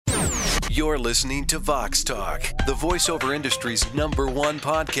You're listening to Vox Talk, the voiceover industry's #1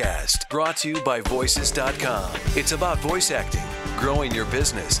 podcast, brought to you by Voices.com. It's about voice acting, growing your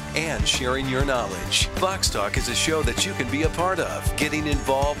business, and sharing your knowledge. Vox Talk is a show that you can be a part of. Getting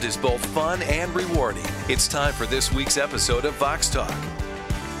involved is both fun and rewarding. It's time for this week's episode of Vox Talk.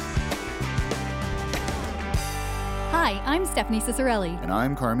 Hi, I'm Stephanie Cicerelli. And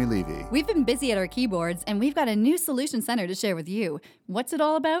I'm Carmi Levy. We've been busy at our keyboards, and we've got a new solution center to share with you. What's it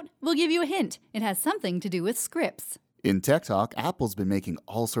all about? We'll give you a hint. It has something to do with scripts. In Tech Talk, Apple's been making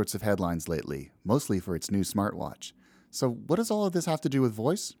all sorts of headlines lately, mostly for its new smartwatch. So what does all of this have to do with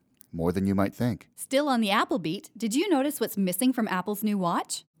voice? More than you might think. Still on the Apple beat, did you notice what's missing from Apple's new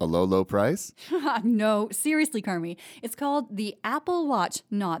watch? A low price? No, seriously, Carmi. It's called the Apple Watch,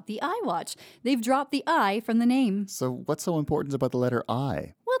 not the iWatch. They've dropped the I from the name. So what's so important about the letter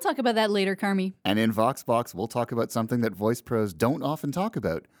I? We'll talk about that later, Carmi. And in VoxBox, we'll talk about something that voice pros don't often talk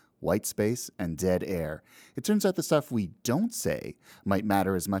about: white space and dead air. It turns out the stuff we don't say might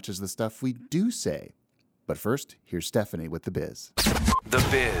matter as much as the stuff we do say. But first, here's Stephanie with The Biz. The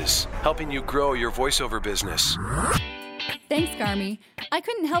Biz, helping you grow your voiceover business. Thanks, Carmi. I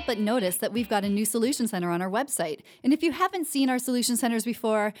couldn't help but notice that we've got a new solution center on our website. And if you haven't seen our solution centers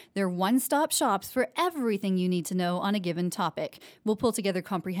before, they're one-stop shops for everything you need to know on a given topic. We'll pull together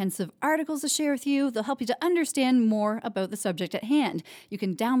comprehensive articles to share with you. They'll help you to understand more about the subject at hand. You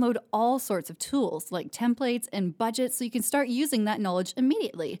can download all sorts of tools like templates and budgets so you can start using that knowledge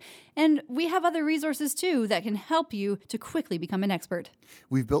immediately. And we have other resources too that can help you to quickly become an expert.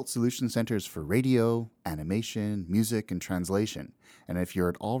 We've built solution centers for radio, animation, music, and translation. And if you're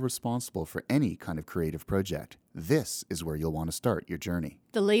at all responsible for any kind of creative project, this is where you'll want to start your journey.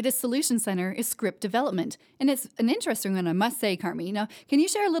 The latest solution center is script development, and it's an interesting one, I must say, Carmi. Now, can you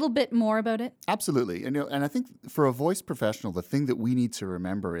share a little bit more about it? Absolutely. And I think for a voice professional, the thing that we need to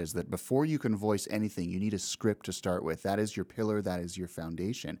remember is that before you can voice anything, you need a script to start with. That is your pillar. That is your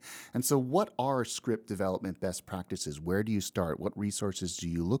foundation. And so what are script development best practices? Where do you start? What resources do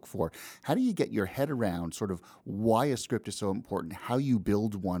you look for? How do you get your head around sort of why a script is so important, how you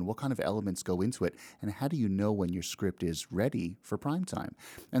build one, what kind of elements go into it, and how do you know when your script is ready for prime time?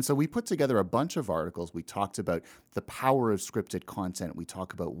 And so we put together a bunch of articles. We talked about the power of scripted content. We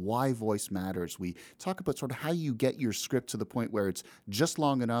talk about why voice matters. We talk about sort of how you get your script to the point where it's just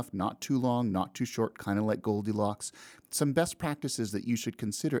long enough, not too long, not too short, kind of like Goldilocks. Some best practices that you should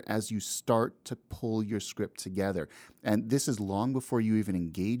consider as you start to pull your script together. And this is long before you even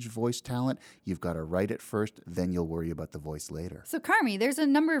engage voice talent. You've got to write it first, then you'll worry about the voice later. So, Carmi, there's a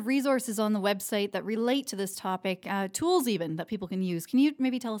number of resources on the website that relate to this topic, tools even that people can use. Can you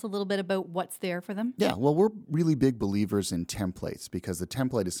maybe tell us a little bit about what's there for them? Yeah, well, we're really big believers in templates because the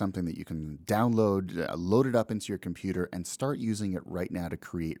template is something that you can download, load it up into your computer, and start using it right now to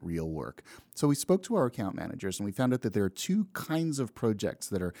create real work. So we spoke to our account managers, and we found out that there are two kinds of projects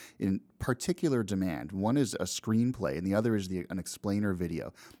that are in particular demand. One is a screenplay, and the other is an explainer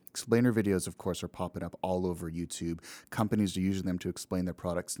video. Explainer videos, of course, are popping up all over YouTube. Companies are using them to explain their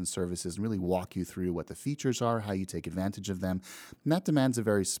products and services and really walk you through what the features are, how you take advantage of them. And that demands a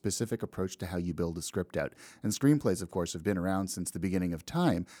very specific approach to how you build a script out. And screenplays, of course, have been around since the beginning of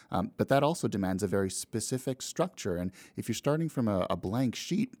time, but that also demands a very specific structure. And if you're starting from a blank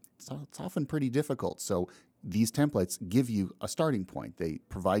sheet, it's often pretty difficult. So these templates give you a starting point. They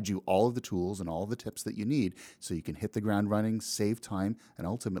provide you all of the tools and all of the tips that you need so you can hit the ground running, save time, and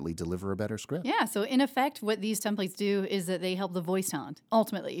ultimately deliver a better script. Yeah, so in effect, what these templates do is that they help the voice talent,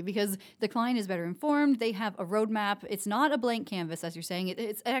 ultimately, because the client is better informed. They have a roadmap. It's not a blank canvas, as you're saying.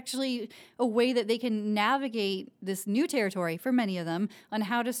 It's actually a way that they can navigate this new territory for many of them on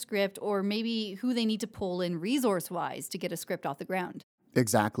how to script or maybe who they need to pull in resource-wise to get a script off the ground.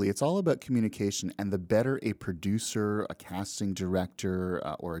 Exactly. It's all about communication, and the better a producer, a casting director,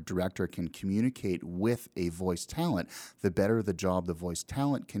 or a director can communicate with a voice talent, the better the job the voice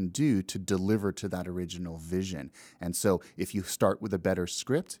talent can do to deliver to that original vision. And so if you start with a better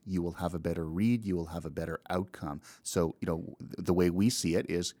script, you will have a better read, you will have a better outcome. So, the way we see it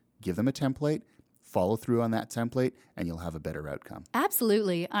is give them a template, follow through on that template, and you'll have a better outcome.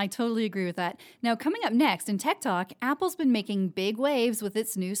 Absolutely. I totally agree with that. Now, coming up next in Tech Talk, Apple's been making big waves with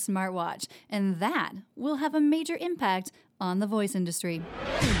its new smartwatch, and that will have a major impact on the voice industry.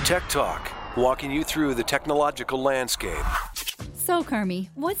 Tech Talk, walking you through the technological landscape. So,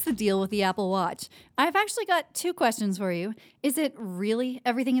 Carmi, what's the deal with the Apple Watch? I've actually got two questions for you. Is it really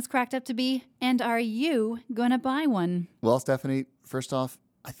everything it's cracked up to be? And are you going to buy one? Well, Stephanie, first off,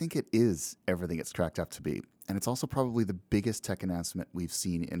 I think it is everything it's cracked up to be. And it's also probably the biggest tech announcement we've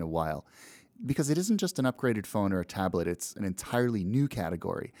seen in a while. Because it isn't just an upgraded phone or a tablet, it's an entirely new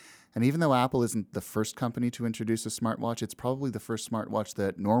category. And even though Apple isn't the first company to introduce a smartwatch, it's probably the first smartwatch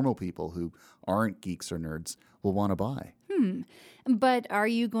that normal people who aren't geeks or nerds will want to buy. But are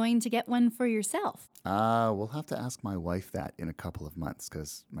you going to get one for yourself? We'll have to ask my wife that in a couple of months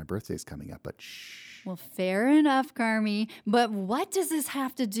because my birthday's coming up, but shh. Well, fair enough, Carmi. But what does this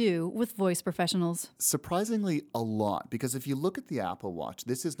have to do with voice professionals? Surprisingly, a lot, because if you look at the Apple Watch,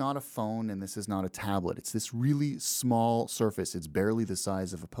 this is not a phone and this is not a tablet. It's this really small surface. It's barely the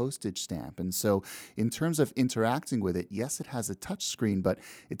size of a postage stamp. And so in terms of interacting with it, yes, it has a touch screen, but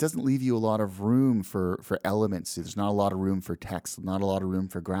it doesn't leave you a lot of room for elements. There's not a lot of room for text, not a lot of room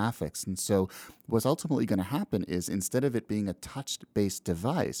for graphics. And so what's ultimately going to happen is instead of it being a touch-based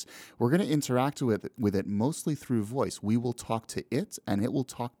device, we're going to interact with it mostly through voice. We will talk to it and it will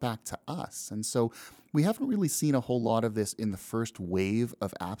talk back to us. And so we haven't really seen a whole lot of this in the first wave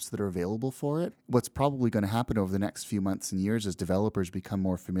of apps that are available for it. What's probably going to happen over the next few months and years as developers become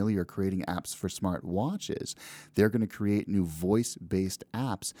more familiar creating apps for smart watches, they're going to create new voice-based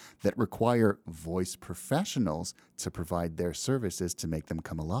apps that require voice professionals to provide their services to make them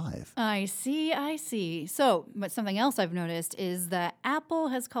come alive. I see. So, but something else I've noticed is that Apple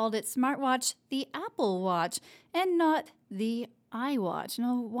has called its smartwatch the Apple Watch and not the iWatch.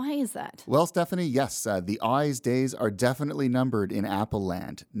 Now, why is that? Well, Stephanie, yes, the i's days are definitely numbered in Apple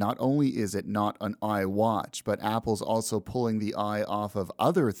land. Not only is it not an iWatch, but Apple's also pulling the i off of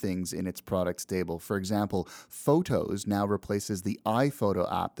other things in its product stable. For example, Photos now replaces the iPhoto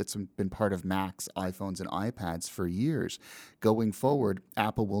app that's been part of Macs, iPhones, and iPads for years. Going forward,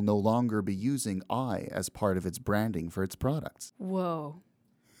 Apple will no longer be using i as part of its branding for its products. Whoa.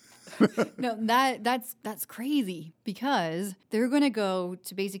 No, that's crazy because they're going to go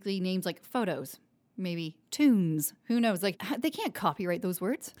to basically names like Photos, maybe Tunes. Who knows? Like, they can't copyright those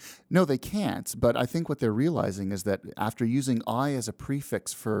words. No, they can't. But I think what they're realizing is that after using I as a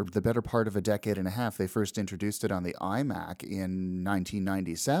prefix for the better part of a decade and a half, they first introduced it on the iMac in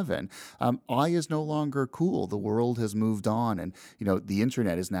 1997. I is no longer cool. The world has moved on. And, the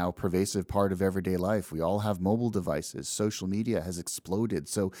internet is now a pervasive part of everyday life. We all have mobile devices. Social media has exploded.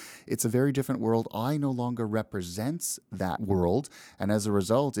 So it's a very different world. I no longer represents that world. And as a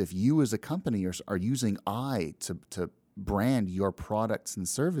result, if you as a company are using I to brand your products and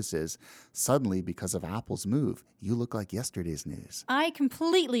services, suddenly, because of Apple's move, you look like yesterday's news. I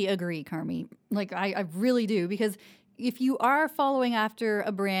completely agree, Carmi. Like, I really do, because if you are following after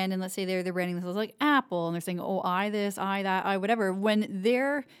a brand, and let's say they're branding themselves like Apple, and they're saying, oh, I this, I that, I whatever, when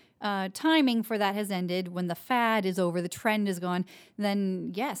their timing for that has ended, when the fad is over, the trend is gone,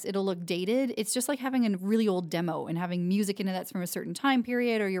 then yes, it'll look dated. It's just like having a really old demo and having music in it that's from a certain time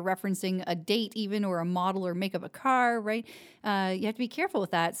period, or you're referencing a date even, or a model or make of a car, right? You have to be careful with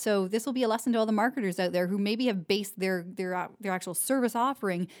that. So this will be a lesson to all the marketers out there who maybe have based their actual service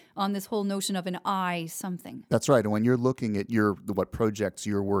offering on this whole notion of an I something. That's right. And when you're looking at what projects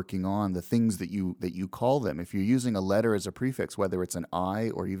you're working on, the things that you call them, if you're using a letter as a prefix, whether it's an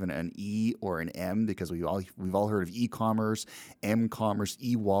I or even an E or an M, because we've all heard of e-commerce, M-commerce,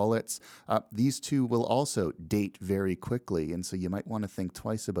 e-wallets. These two will also date very quickly, and so you might want to think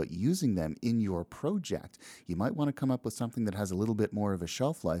twice about using them in your project. You might want to come up with something that has a little bit more of a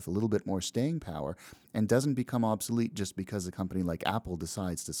shelf life, a little bit more staying power, and doesn't become obsolete just because a company like Apple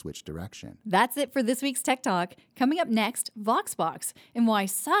decides to switch direction. That's it for this week's Tech Talk. Coming up next, VoxBox, and why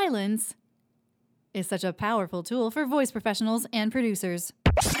silence is such a powerful tool for voice professionals and producers.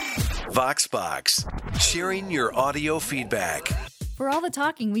 VoxBox, sharing your audio feedback. For all the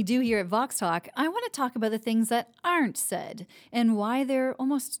talking we do here at Vox Talk, I want to talk about the things that aren't said and why they're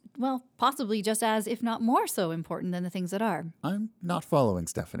almost, possibly just as, if not more so important than the things that are. I'm not following,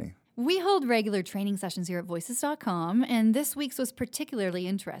 Stephanie. We hold regular training sessions here at Voices.com, and this week's was particularly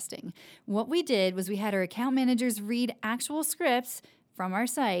interesting. What we did was we had our account managers read actual scripts from our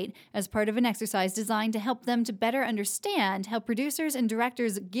site as part of an exercise designed to help them to better understand how producers and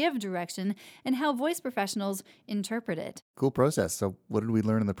directors give direction and how voice professionals interpret it. Cool process. So what did we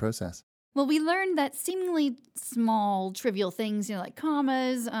learn in the process? Well, we learned that seemingly small, trivial things, like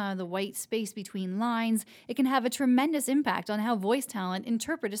commas, the white space between lines, it can have a tremendous impact on how voice talent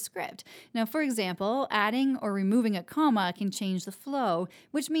interpret a script. Now, for example, adding or removing a comma can change the flow,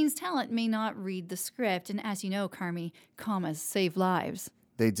 which means talent may not read the script. And as you know, Carmi, commas save lives.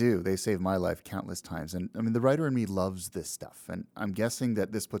 They do. They save my life countless times. And the writer in me loves this stuff. And I'm guessing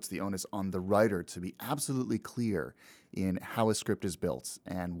that this puts the onus on the writer to be absolutely clear in how a script is built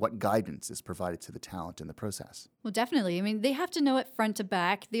and what guidance is provided to the talent in the process. Well, definitely. I mean, they have to know it front to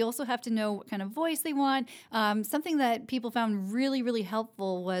back. They also have to know what kind of voice they want. Something that people found really, really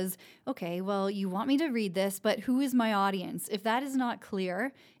helpful was, okay, well, you want me to read this, but who is my audience? If that is not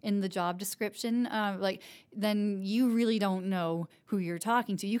clear in the job description, then you really don't know who you're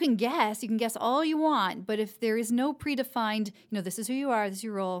talking to. You can guess all you want, but if there is no predefined, this is who you are, this is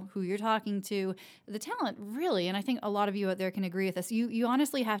your role, who you're talking to, the talent really, and I think a lot of you out there can agree with this, you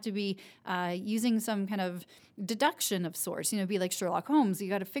honestly have to be using some kind of deduction of sorts, be like Sherlock Holmes. You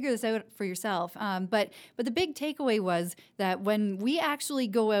got to figure this out for yourself. But the big takeaway was that when we actually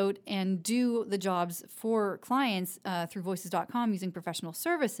go out and do the jobs for clients through voices.com using professional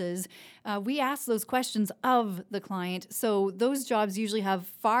services, we ask those questions of the client. So those jobs usually have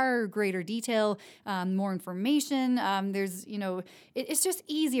far greater detail, more information. It's just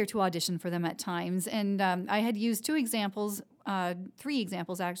easier to audition for them at times. And I had used 3 examples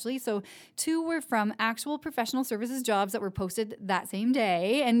actually. So 2 were from actual professional services jobs that were posted that same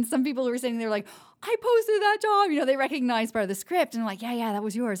day. And some people were saying, they're like, I posted that job. They recognized part of the script and like, yeah, that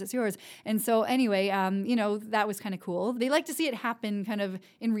was yours. It's yours. And so anyway, that was kind of cool. They like to see it happen kind of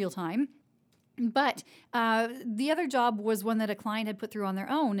in real time. But the other job was one that a client had put through on their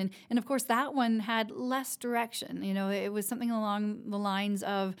own. And of course, that one had less direction. It was something along the lines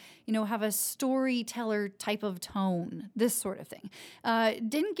of, have a storyteller type of tone, this sort of thing.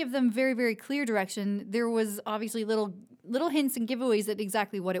 Didn't give them very, very clear direction. There was obviously little hints and giveaways at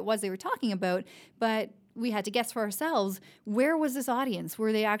exactly what it was they were talking about, but we had to guess for ourselves, where was this audience?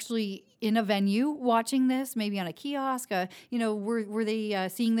 Were they actually in a venue watching this, maybe on a kiosk? Were they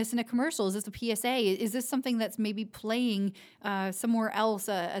seeing this in a commercial? Is this a PSA? Is this something that's maybe playing somewhere else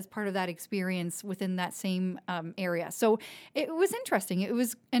as part of that experience within that same area? So it was interesting.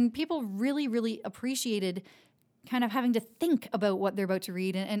 And people really, really appreciated kind of having to think about what they're about to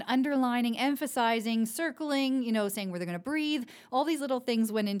read and underlining, emphasizing, circling, saying where they're going to breathe. All these little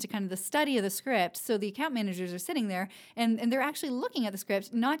things went into kind of the study of the script. So the account managers are sitting there and they're actually looking at the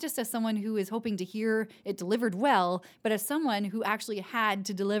script, not just as someone who is hoping to hear it delivered well, but as someone who actually had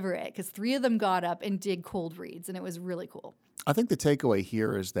to deliver it, because 3 of them got up and did cold reads, and it was really cool. I think the takeaway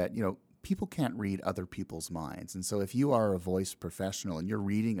here is that, people can't read other people's minds. And so if you are a voice professional and you're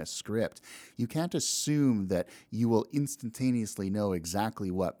reading a script, you can't assume that you will instantaneously know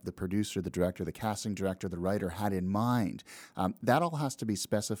exactly what the producer, the director, the casting director, the writer had in mind. That all has to be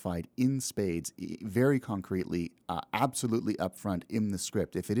specified in spades, very concretely, absolutely upfront in the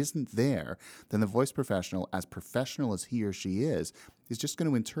script. If it isn't there, then the voice professional as he or she is just going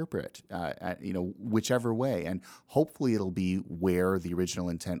to interpret, whichever way. And hopefully it'll be where the original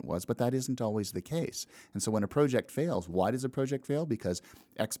intent was, but that isn't always the case. And so when a project fails, why does a project fail? Because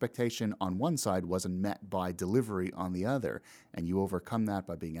expectation on one side wasn't met by delivery on the other. And you overcome that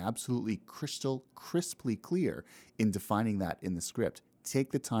by being absolutely crisply clear in defining that in the script.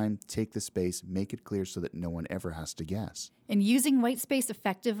 Take the time, take the space, make it clear so that no one ever has to guess. And using white space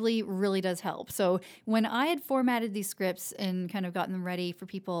effectively really does help. So when I had formatted these scripts and kind of gotten them ready for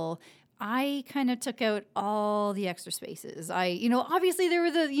people, I kind of took out all the extra spaces. Obviously there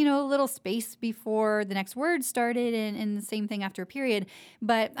was a, little space before the next word started and the same thing after a period,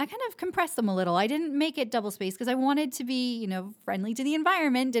 but I kind of compressed them a little. I didn't make it double space because I wanted to be, friendly to the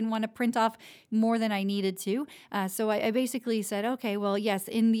environment, didn't want to print off more than I needed to. So I basically said, okay, well, yes,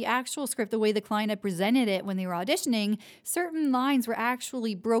 in the actual script, the way the client had presented it when they were auditioning, certain lines were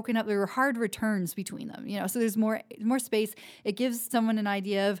actually broken up. There were hard returns between them, so there's more space. It gives someone an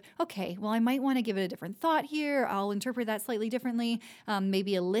idea of, okay, well, I might want to give it a different thought here. I'll interpret that slightly differently.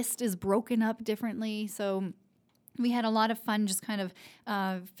 Maybe a list is broken up differently. So we had a lot of fun just kind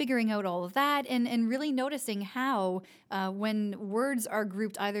of figuring out all of that and really noticing how when words are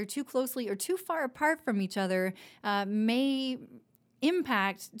grouped either too closely or too far apart from each other may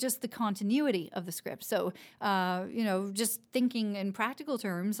impact just the continuity of the script. So, just thinking in practical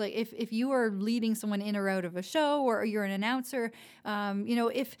terms, like if you are leading someone in or out of a show or you're an announcer,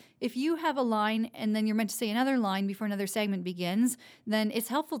 if you have a line and then you're meant to say another line before another segment begins, then it's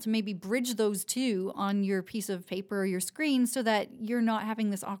helpful to maybe bridge those 2 on your piece of paper or your screen so that you're not having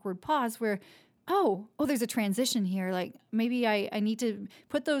this awkward pause where, oh, there's a transition here. Like maybe I need to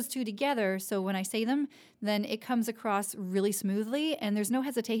put those 2 together so when I say them, then it comes across really smoothly and there's no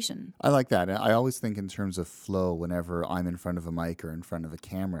hesitation. I like that. I always think in terms of flow whenever I'm in front of a mic or in front of a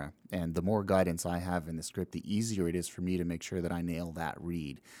camera. And the more guidance I have in the script, the easier it is for me to make sure that I nail that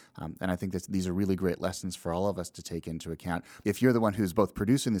read. And I think that these are really great lessons for all of us to take into account. If you're the one who's both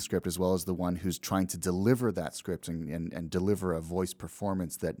producing the script as well as the one who's trying to deliver that script and deliver a voice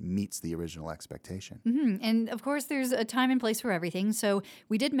performance that meets the original expectation. Mm-hmm. And of course, there's a time and place for everything. So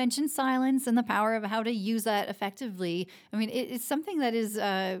we did mention silence and the power of how to use that effectively. I mean, it's something that is,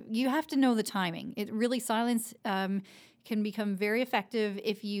 you have to know the timing. It really, silence can become very effective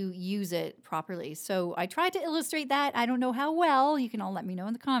if you use it properly. So I tried to illustrate that. I don't know how well. You can all let me know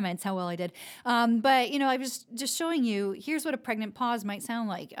in the comments how well I did. But, I was just showing you, here's what a pregnant pause might sound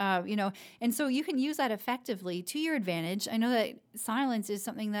like, and so you can use that effectively to your advantage. I know that silence is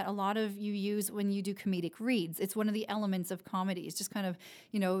something that a lot of you use when you do comedic reads. It's one of the elements of comedy. It's just kind of,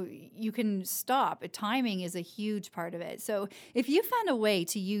 you can stop. Timing is a huge part of it. So if you found a way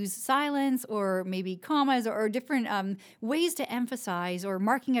to use silence or maybe commas or different ways to emphasize or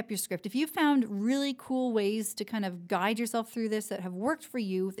marking up your script, if you found really cool ways to kind of guide yourself through this that have worked for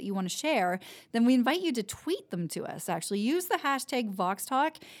you that you want to share, then we invite you to tweet them to us. Actually, use the hashtag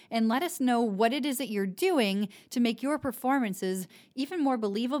VoxTalk and let us know what it is that you're doing to make your performances even more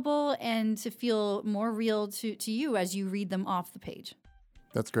believable and to feel more real to you as you read them off the page.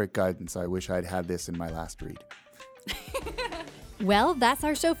 That's great guidance. I wish I'd had this in my last read. Well, that's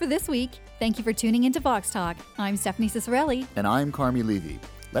our show for this week. Thank you for tuning into Vox Talk. I'm Stephanie Ciccarelli. And I'm Carmi Levy.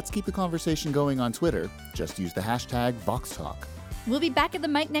 Let's keep the conversation going on Twitter. Just use the hashtag VoxTalk. We'll be back at the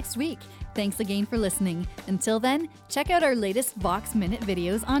mic next week. Thanks again for listening. Until then, check out our latest Vox Minute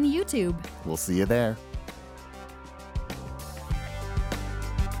videos on YouTube. We'll see you there.